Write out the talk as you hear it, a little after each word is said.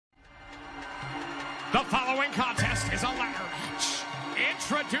The following contest is a ladder match.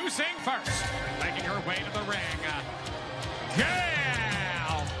 Introducing first, making her way to the ring,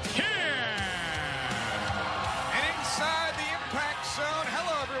 Gail Kim. And inside the impact zone,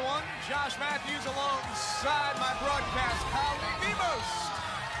 hello everyone. Josh Matthews alongside my broadcast colleague, the most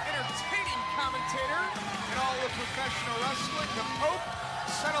entertaining commentator in all of professional wrestling, the Pope.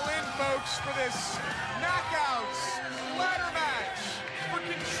 Settle in, folks, for this knockouts ladder match for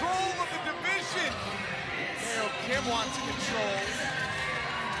control of the division. Gail Kim wants control.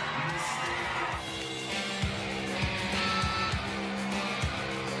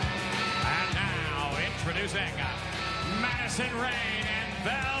 And now, introducing Madison Rayne and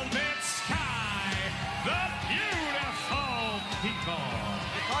Velvet Sky, the beautiful people.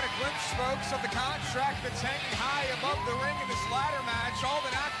 You caught a glimpse, folks, of the contract that's hanging high above the ring in this ladder match. All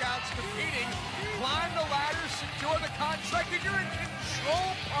the knockouts competing. Climb the ladder, secure the contract, and you're in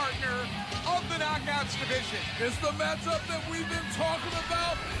control partner of the knockouts division. It's the matchup that we've been talking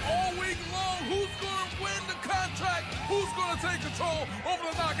about all week long. Who's going to win the contract? Who's going to take control over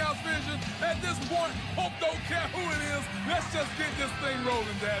the knockouts division? At this point, Hope don't care who it is. Let's just get this thing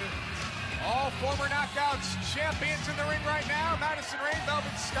rolling, Daddy. All former knockouts champions in the ring right now. Madison Rayne,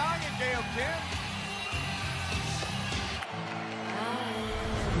 Velvet Sky, and Gail Kim.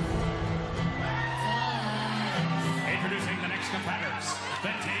 Introducing the next competitors, the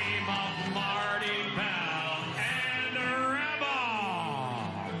team of Marty Bell and Rebel.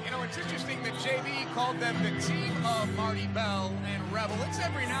 You know, it's interesting that JB called them the team of Marty Bell and Rebel. It's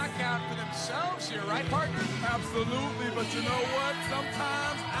every knockout for themselves here, right, partner? Absolutely, but you know what?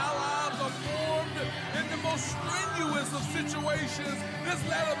 Sometimes allies are formed in the most strenuous of situations. This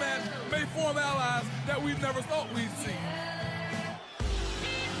ladder match may form allies that we've never thought we'd see.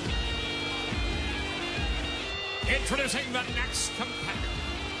 Introducing the next competitor,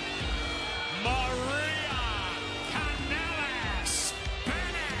 Maria Kanellis-Bennett.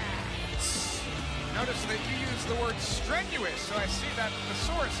 Notice that you use the word strenuous, so I see that the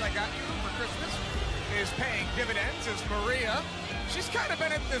source I got you for Christmas is paying dividends as Maria. She's kind of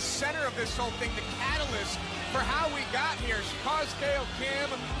been at the center of this whole thing, the catalyst for how we got here. She caused Gail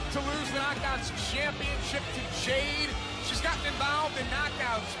Kim to lose the Knockouts Championship to Jade. She's gotten involved in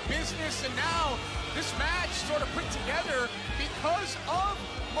Knockouts business, and now this match sort of put together because of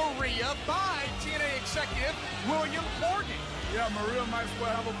Maria by TNA executive William Corgan. Yeah, Maria might as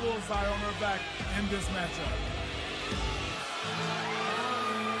well have a bullseye on her back in this matchup.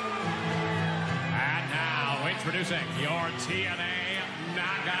 And now, introducing your TNA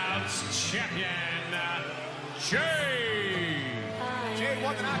Knockouts champion, Jade. Jade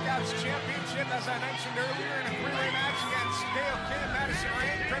won the Knockouts Championship, as I mentioned earlier, in a three-way match against Gail Kim, Madison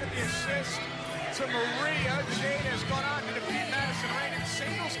Rayne. Credit the assist to Maria. Jade has gone on to defeat Madison Rayne in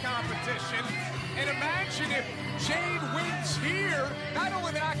singles competition. And imagine if Jade wins here, not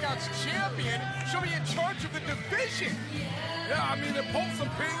only the Knockouts champion, she'll be in charge of the division. Yeah, I mean, in Pope's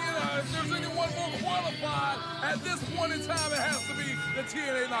opinion, if there's anyone more qualified, at this point in time, it has to be the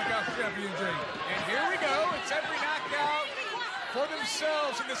TNA Knockout champion, Jade. And here we go. It's every knockout for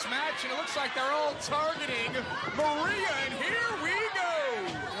themselves in this match, and it looks like they're all targeting Maria, and here we go.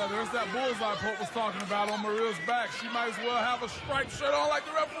 Yeah, there's that bullseye Pope was talking about on Maria's back. She might as well have a striped shirt on like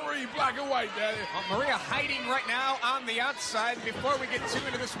the referee, black and white, Daddy. Maria hiding right now on the outside. Before we get too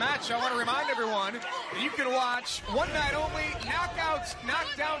into this match, I want to remind everyone that you can watch one night only Knockouts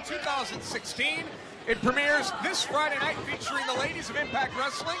Knockdown 2016. It premieres this Friday night featuring the ladies of Impact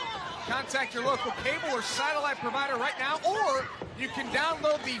Wrestling. Contact your local cable or satellite provider right now, or you can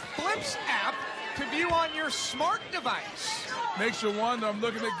download the Flips app to view on your smart device. Makes you wonder. I'm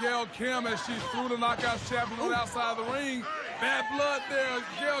looking at Gail Kim as she threw the Knockouts champion outside the ring. Bad blood there.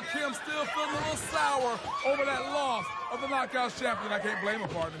 Gail Kim still feeling a little sour over that loss of the Knockouts champion. I can't blame her,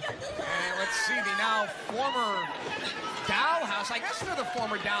 partner. And let's see the now former Dollhouse. I guess they're the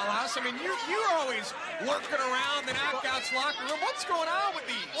former Dollhouse. I mean, you're always lurking around the Knockouts locker room. What's going on with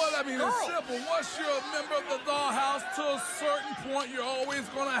these? Well, I mean, girls? It's simple. Once you're a member of the Dollhouse, to a certain point, you're always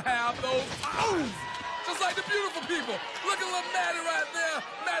going to have those oohs. Just like the beautiful people. Look at little Maddie right there.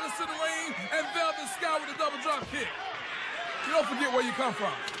 Madison Rayne and Velvet Sky with a double drop kick. You don't forget where you come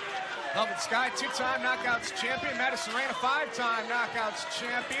from. Velvet Sky, two-time Knockouts champion. Madison Rayne, a five-time Knockouts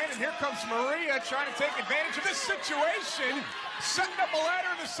champion. And here comes Maria trying to take advantage of this situation. Setting up a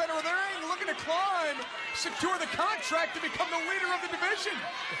ladder in the center of the ring, looking to climb, secure the contract to become the leader of the division.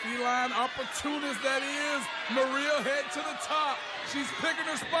 The feline opportunist that is, Maria head to the top. She's picking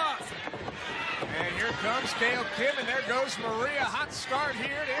her spots. And here comes Gail Kim, and there goes Maria. Hot start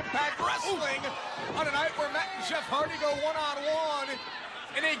here to Impact Wrestling on a night where Matt and Jeff Hardy go one-on-one.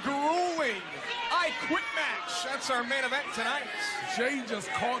 in a grueling I Quit match. That's our main event tonight. Jay just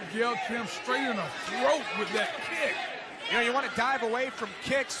caught Gail Kim straight in the throat with that kick. You know, you want to dive away from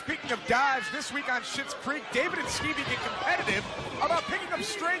kicks. Speaking of dives, this week on Schitt's Creek, David and Stevie get competitive about picking up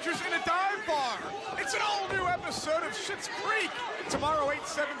strangers in a dive bar. It's an all-new episode of Schitt's Creek. Tomorrow,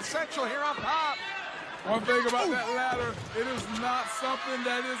 8/7 Central here on Pop. One thing about that ladder, it is not something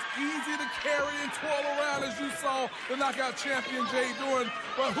that is easy to carry and twirl around, as you saw the knockout champion Jay doing.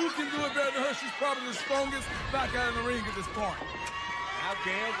 But who can do it better than her? She's probably the strongest knockout in the ring at this point. Now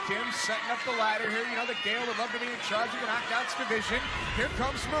Gail Kim setting up the ladder here. You know that Gail would love to be in charge of the knockouts division. Here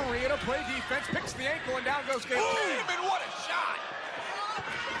comes Maria to play defense, picks the ankle, and down goes Gail Kim, and what a shot!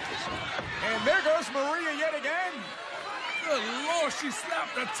 And there goes Maria yet again. Good Lord, she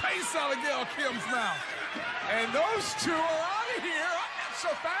slapped the taste out of Gail Kim's mouth. And those two are out of here, not so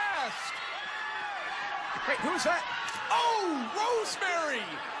fast. Wait, who's that? Oh, Rosemary!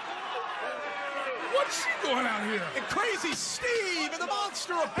 What's she doing out here? And Crazy Steve and the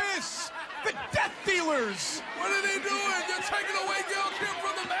Monster Abyss, the Death Dealers. What are they doing? They're taking away Gail Kim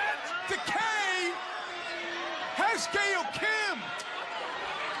from the match? Decay has Gail Kim.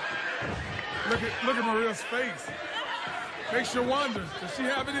 Look at Maria's face. Makes you wonder, does she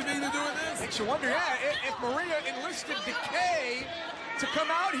have anything to do with this? Makes you wonder, yeah, if Maria enlisted Decay to come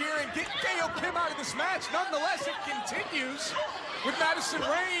out here and get Gail Kim out of this match. Nonetheless, it continues with Madison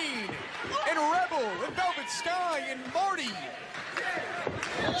Rayne and Rebel and Velvet Sky and Marty.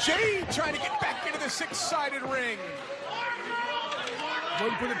 Jay trying to get back into the six-sided ring.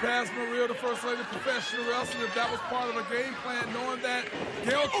 Wouldn't put it past Maria, the first lady of professional wrestling, if that was part of a game plan, knowing that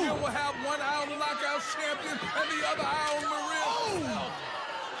Gail Kim will have one eye on the knockout champion and the other eye on Maria.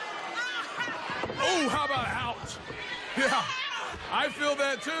 Oh, how about ouch? Yeah, I feel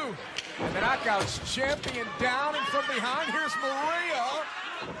that too. And the knockouts champion down and from behind. Here's Maria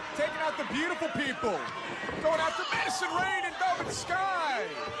taking out the beautiful people. Going after Madison Rayne and Velvet Sky.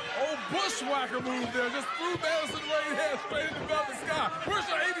 Oh, bushwhacker move there. Just threw Madison Rayne head straight into Velvet Sky. Where's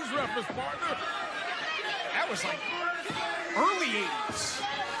the 80s reference, partner? That was like early 80s.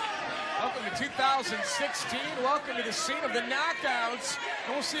 Welcome to 2016. Welcome to the scene of the knockouts.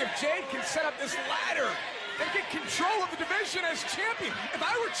 And we'll see if Jade can set up this ladder and get control of the division as champion. If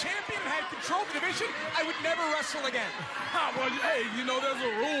I were champion and had control of the division, I would never wrestle again. Well, hey, you know, there's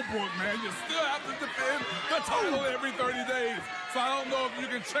a rule book, man. You still have to defend the title every 30 days. So I don't know if you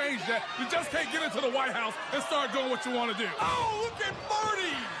can change that. You just can't get into the White House and start doing what you want to do. Oh, look at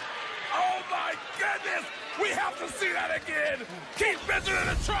Marty! Oh, my goodness! We have to see that again! Keep Benson in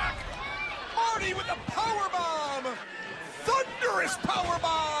the truck! Marty with the powerbomb! Thunderous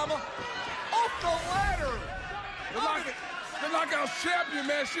powerbomb! Off the ladder! The knockout champion,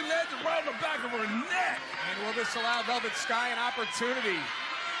 man, she landed right on the back of her neck. And will this allow Velvet Sky an opportunity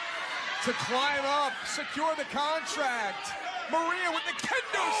to climb up, secure the contract? Maria with the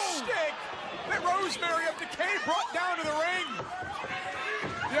kendo stick that Rosemary of Decay brought down to the ring.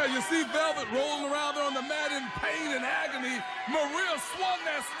 Yeah, you see Velvet rolling around there on the mat in pain and agony. Maria swung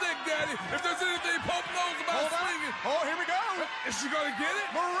that stick, Daddy. If there's anything Pope knows about swinging. Oh, here we go. Is she going to get it?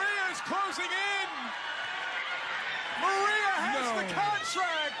 Maria is closing in. Maria has the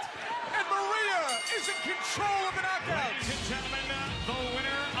contract. And Maria is in control of the knockouts. Ladies and gentlemen, the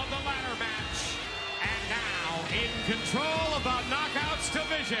winner of the ladder match. And now, in control of the knockouts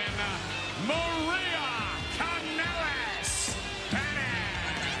division, Maria Kanellis.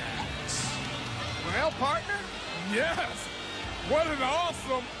 Well, partner? Yes. What an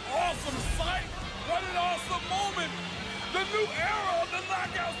awesome sight. What an awesome moment. The new era of the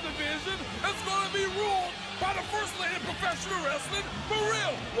knockouts division is going to be ruled by the first lady of professional wrestling,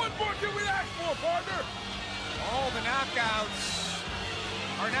 Maria. What more can we ask for, partner? All the knockouts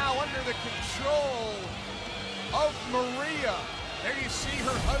are now under the control of Maria. There you see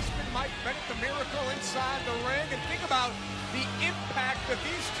her husband, Mike Bennett, the Miracle, inside the ring. And think about the impact that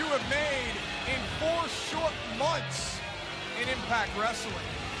these two have made in 4 short months in Impact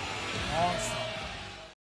Wrestling. Awesome.